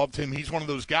I loved him. He's one of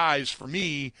those guys for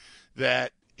me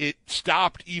that it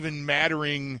stopped even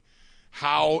mattering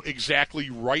how exactly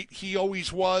right he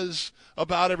always was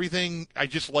about everything. I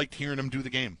just liked hearing him do the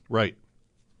game. Right.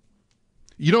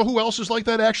 You know who else is like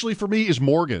that actually for me is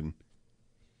Morgan.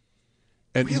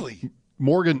 And really?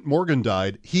 Morgan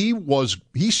died. He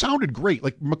sounded great.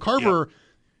 Like McCarver,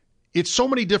 It's so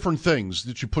many different things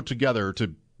that you put together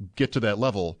to get to that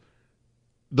level.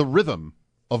 The rhythm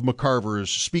of McCarver's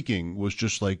speaking was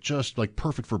just like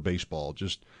perfect for baseball.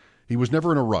 He was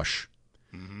never in a rush.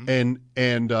 Mm-hmm.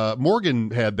 And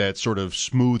Morgan had that sort of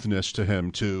smoothness to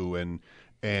him too,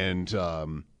 and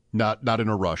not in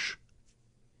a rush.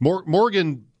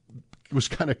 Morgan was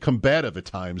kind of combative at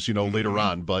times, later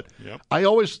on. But I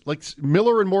always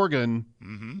Miller and Morgan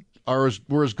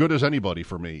were as good as anybody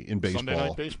for me in baseball. Sunday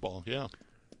Night Baseball, yeah.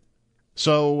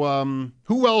 So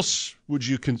who else would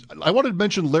you? I wanted to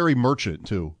mention Larry Merchant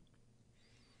too.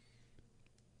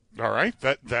 All right,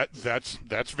 that's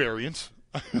variance.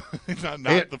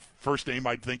 not the first name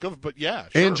I'd think of, but yeah.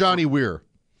 Sure. And Johnny Weir.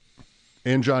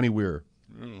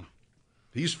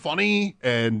 He's funny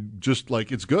and just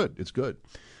it's good. It's good.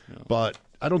 Yeah. But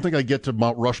I don't think I get to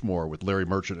Mount Rushmore with Larry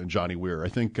Merchant and Johnny Weir. I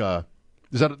think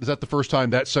is that the first time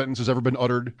that sentence has ever been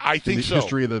uttered? I think in the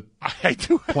history of the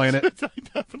planet.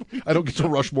 I don't get to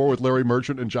Rushmore with Larry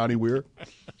Merchant and Johnny Weir.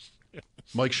 Yes.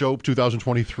 Mike Shope,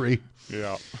 2023.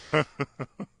 Yeah.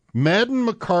 Madden,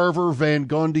 McCarver, Van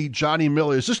Gundy, Johnny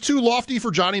Miller. Is this too lofty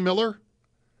for Johnny Miller?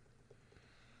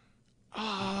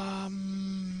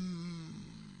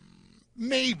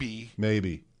 Maybe.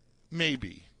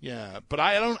 Yeah, but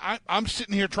I'm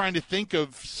sitting here trying to think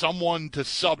of someone to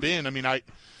sub in. I mean,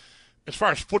 as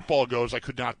far as football goes, I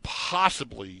could not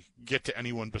possibly get to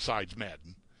anyone besides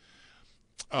Madden.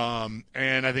 And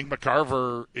I think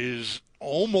McCarver is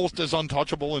almost as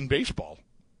untouchable in baseball.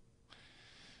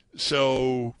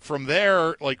 So from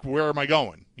there, where am I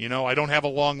going? I don't have a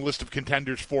long list of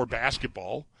contenders for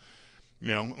basketball.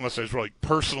 Unless I was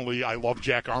personally, I love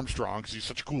Jack Armstrong because he's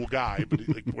such a cool guy. But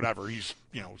whatever, he's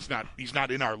he's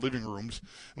not in our living rooms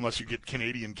unless you get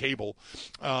Canadian cable.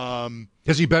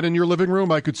 Has he been in your living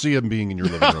room? I could see him being in your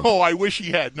living room. Oh, I wish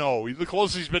he had. No, the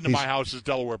closest he's been to my house is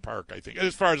Delaware Park. I think,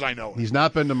 as far as I know, he's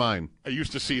not been to mine. I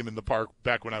used to see him in the park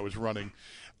back when I was running.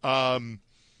 And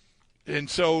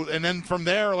then from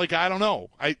there, I don't know.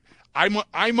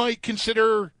 I might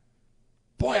consider,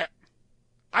 boy,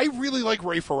 I really like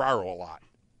Ray Ferraro a lot.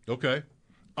 Okay.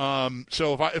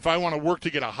 So if I want to work to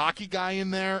get a hockey guy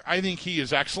in there, I think he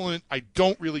is excellent. I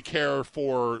don't really care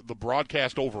for the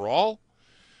broadcast overall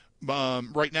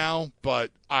right now,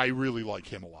 but I really like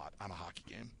him a lot on a hockey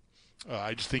game.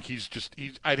 I just think he's just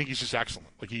excellent.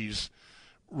 He's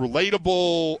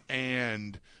relatable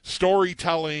and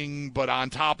storytelling, but on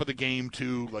top of the game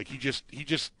too. He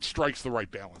just strikes the right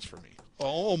balance for me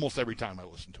almost every time I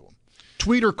listen to him.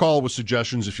 Tweet or call with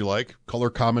suggestions if you like. Color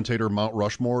commentator Mount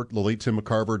Rushmore. The late Tim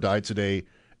McCarver died today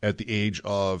at the age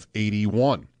of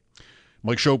 81.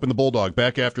 Mike Shope and the Bulldog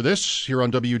back after this here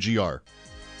on WGR.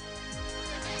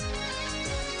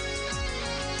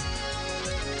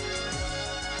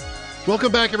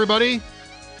 Welcome back, everybody.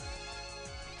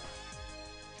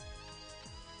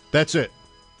 That's it.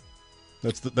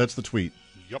 That's the tweet.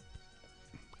 Yep.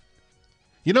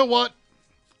 You know what?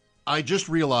 I just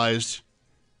realized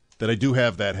that I do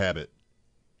have that habit.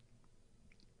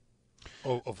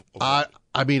 I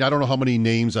mean, I don't know how many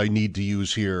names I need to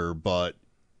use here, but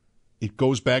it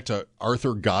goes back to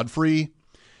Arthur Godfrey.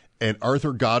 And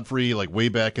Arthur Godfrey, way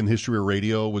back in the history of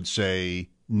radio, would say,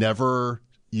 never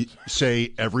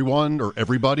say everyone or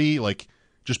everybody,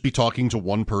 just be talking to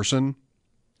one person.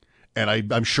 And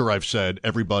I'm sure I've said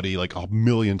everybody a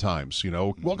million times,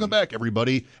 Welcome back,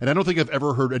 everybody. And I don't think I've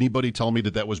ever heard anybody tell me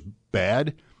that was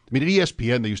bad. I mean, at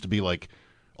ESPN, they used to be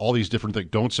all these different things.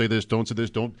 Don't say this, don't say this,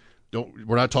 don't.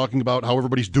 We're not talking about how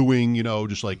everybody's doing,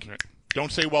 just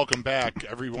Don't say welcome back,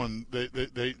 everyone. They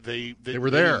were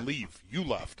there. Didn't leave. You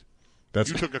left. You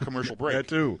took a commercial break. That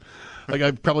too.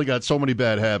 I've probably got so many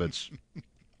bad habits.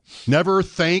 Never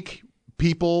thank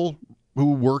people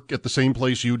who work at the same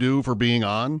place you do for being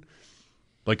on.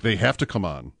 Like, they have to come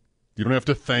on. You don't have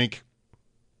to thank.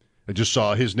 I just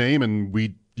saw his name, and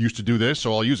we used to do this,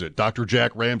 so I'll use it. Dr.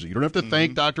 Jack Ramsey. You don't have to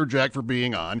thank Dr. Jack for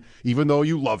being on, even though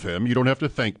you love him. You don't have to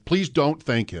thank. Please don't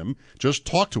thank him. Just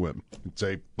talk to him and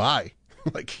say bye.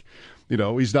 Like,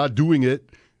 he's not doing it.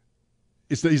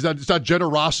 It's not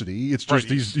generosity. It's just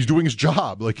he's doing his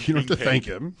job. Like, you don't have to thank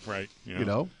him. Right.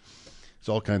 It's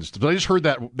all kinds of stuff. But I just heard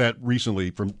that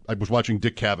recently I was watching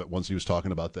Dick Cavett once. He was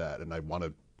talking about that, and I want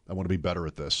to be better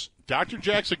at this. Dr.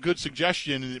 Jack's a good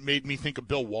suggestion, and it made me think of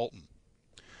Bill Walton.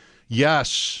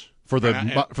 Yes, for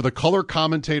the color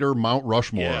commentator Mount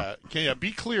Rushmore. Yeah.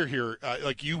 Be clear here,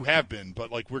 like you have been,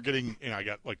 but like we're getting. I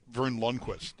got like Vern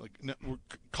Lundquist, like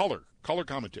color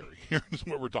commentary. Here's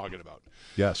what we're talking about.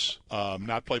 Yes,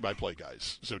 not play-by-play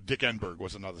guys. So Dick Enberg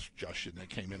was another suggestion that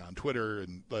came in on Twitter,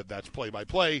 and that's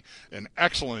play-by-play, and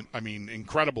excellent. I mean,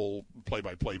 incredible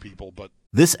play-by-play people. But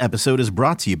this episode is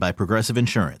brought to you by Progressive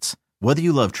Insurance. Whether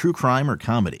you love true crime or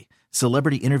comedy,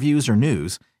 celebrity interviews or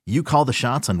news, you call the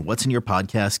shots on what's in your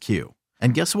podcast queue.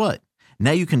 And guess what? Now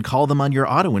you can call them on your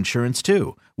auto insurance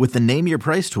too with the Name Your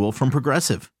Price tool from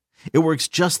Progressive. It works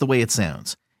just the way it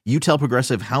sounds. You tell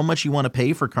Progressive how much you want to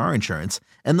pay for car insurance,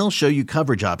 and they'll show you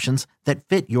coverage options that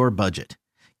fit your budget.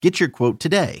 Get your quote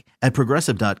today at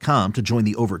Progressive.com to join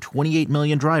the over 28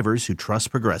 million drivers who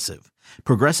trust Progressive.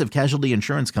 Progressive Casualty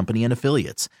Insurance Company and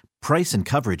Affiliates. Price and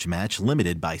coverage match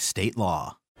limited by state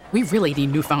law. We really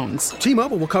need new phones.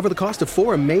 T-Mobile will cover the cost of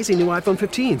 4 amazing new iPhone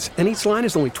 15s, and each line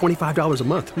is only $25 a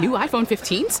month. New iPhone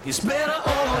 15s? It's better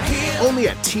over here. Only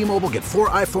at T-Mobile, get 4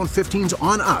 iPhone 15s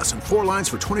on us and 4 lines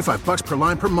for $25 per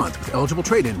line per month with eligible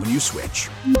trade-in when you switch.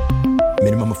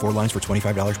 Minimum of 4 lines for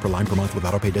 $25 per line per month with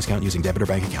autopay discount using debit or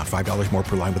bank account. $5 more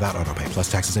per line without autopay, plus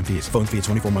taxes and fees. Phone fee at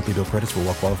 24 monthly bill credits for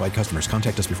well-qualified customers.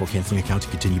 Contact us before canceling account to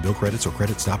continue bill credits or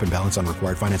credit stop and balance on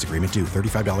required finance agreement due.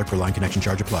 $35 per line connection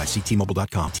charge applies. See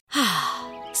T-Mobile.com.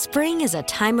 Spring is a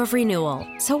time of renewal,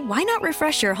 so why not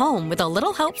refresh your home with a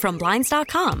little help from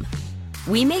Blinds.com?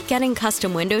 We make getting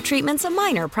custom window treatments a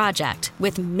minor project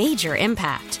with major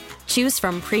impact. Choose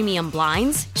from premium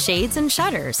blinds, shades, and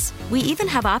shutters. We even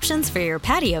have options for your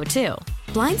patio, too.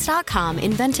 Blinds.com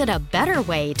invented a better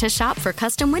way to shop for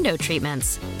custom window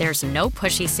treatments. There's no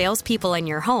pushy salespeople in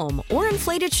your home or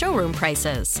inflated showroom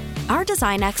prices. Our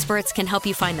design experts can help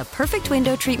you find the perfect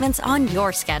window treatments on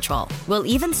your schedule. We'll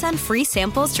even send free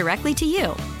samples directly to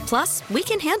you. Plus, we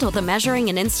can handle the measuring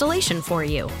and installation for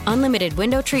you. Unlimited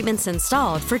window treatments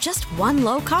installed for just one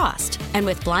low cost. And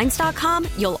with Blinds.com,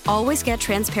 you'll always get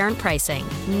transparent pricing.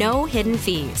 No hidden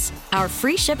fees. Our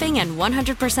free shipping and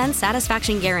 100%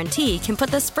 satisfaction guarantee can put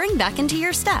the spring back into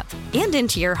your step and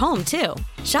into your home, too.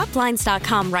 Shop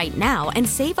Blinds.com right now and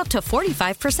save up to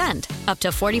 45%. Up to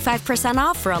 45%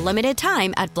 off for a limited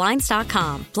time at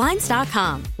Blinds.com.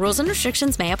 Blinds.com. Rules and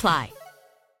restrictions may apply.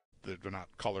 They're not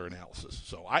color analysis.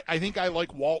 So I think I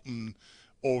like Walton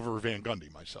over Van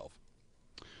Gundy myself.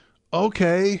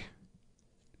 Okay.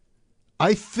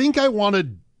 I think I want to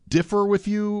differ with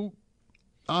you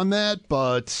on that,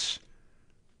 but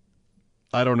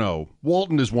I don't know.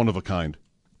 Walton is one of a kind.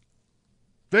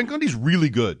 Van Gundy's really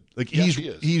good. Like, yes,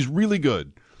 he's really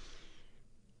good.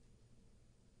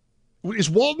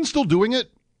 Is Walton still doing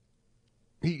it?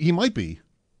 He might be.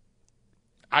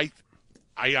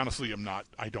 I honestly am not.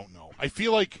 I don't know. I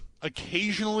feel like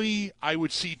occasionally I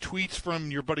would see tweets from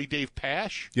your buddy Dave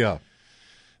Pasch. Yeah.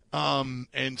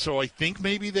 And so I think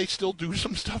maybe they still do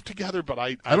some stuff together, but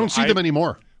I don't see them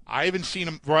anymore. I haven't seen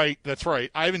him. Right, that's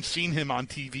right. I haven't seen him on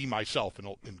TV myself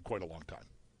in quite a long time.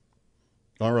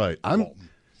 All right,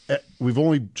 we've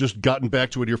only just gotten back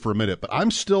to it here for a minute, but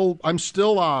I'm still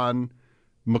on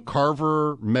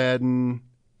McCarver, Madden.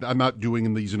 I'm not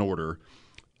doing these in order.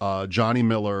 Johnny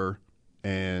Miller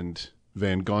and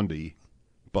Van Gundy,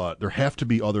 but there have to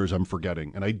be others I'm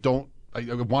forgetting, and I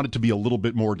want it to be a little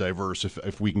bit more diverse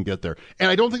if we can get there. And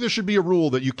I don't think there should be a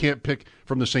rule that you can't pick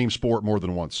from the same sport more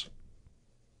than once.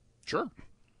 Sure.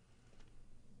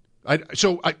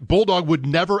 Bulldog would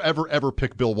never, ever, ever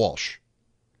pick Bill Walsh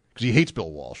because he hates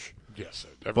Bill Walsh. Yes,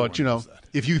 but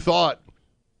if you thought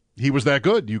he was that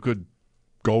good, you could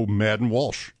go Madden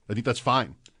Walsh. I think that's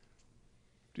fine.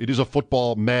 It is a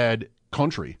football mad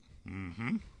country.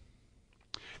 Mm-hmm.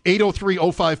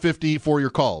 803-0550 for your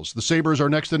calls. The Sabres are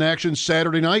next in action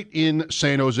Saturday night in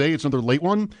San Jose. It's another late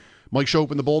one. Mike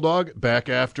Schopp and the Bulldog back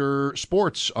after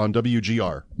sports on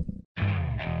WGR.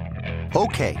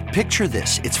 Okay, picture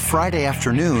this. It's Friday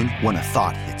afternoon when a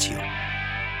thought hits you.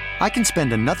 I can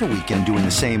spend another weekend doing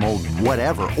the same old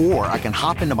whatever, or I can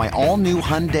hop into my all-new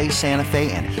Hyundai Santa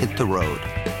Fe and hit the road.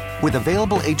 With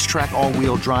available H-Track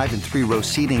all-wheel drive and 3-row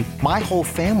seating, my whole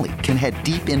family can head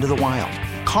deep into the wild.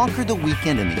 Conquer the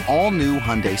weekend in the all-new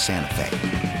Hyundai Santa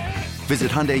Fe.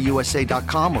 Visit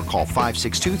HyundaiUSA.com or call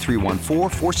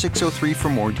 562-314-4603 for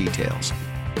more details.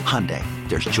 Hyundai,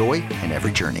 there's joy in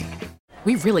every journey.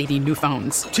 We really need new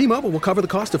phones. T-Mobile will cover the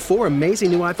cost of 4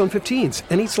 amazing new iPhone 15s,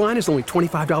 and each line is only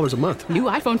 $25 a month. New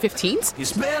iPhone 15s?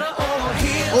 It's better over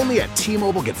here. Only at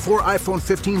T-Mobile, get 4 iPhone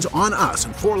 15s on us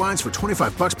and 4 lines for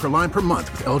 $25 per line per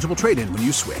month with eligible trade-in when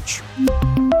you switch.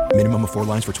 Minimum of 4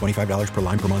 lines for $25 per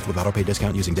line per month with autopay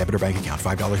discount using debit or bank account.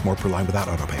 $5 more per line without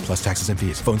autopay, plus taxes and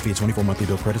fees. Phone fee at 24 monthly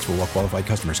bill credits for well-qualified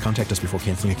customers. Contact us before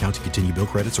canceling account to continue bill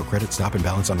credits or credit stop and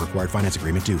balance on required finance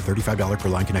agreement due. $35 per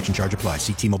line connection charge applies.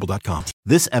 See T-Mobile.com.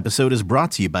 This episode is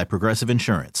brought to you by Progressive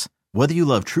Insurance. Whether you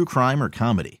love true crime or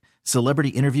comedy, celebrity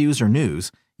interviews or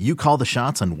news, you call the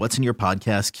shots on what's in your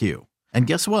podcast queue. And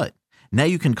guess what? Now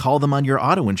you can call them on your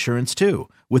auto insurance too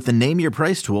with the Name Your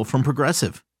Price tool from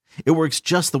Progressive. It works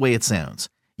just the way it sounds.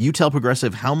 You tell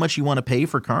Progressive how much you want to pay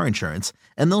for car insurance,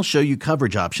 and they'll show you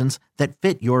coverage options that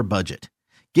fit your budget.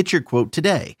 Get your quote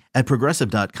today at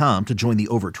Progressive.com to join the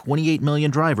over 28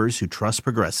 million drivers who trust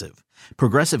Progressive.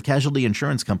 Progressive Casualty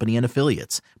Insurance Company and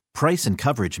Affiliates. Price and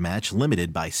coverage match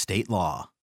limited by state law.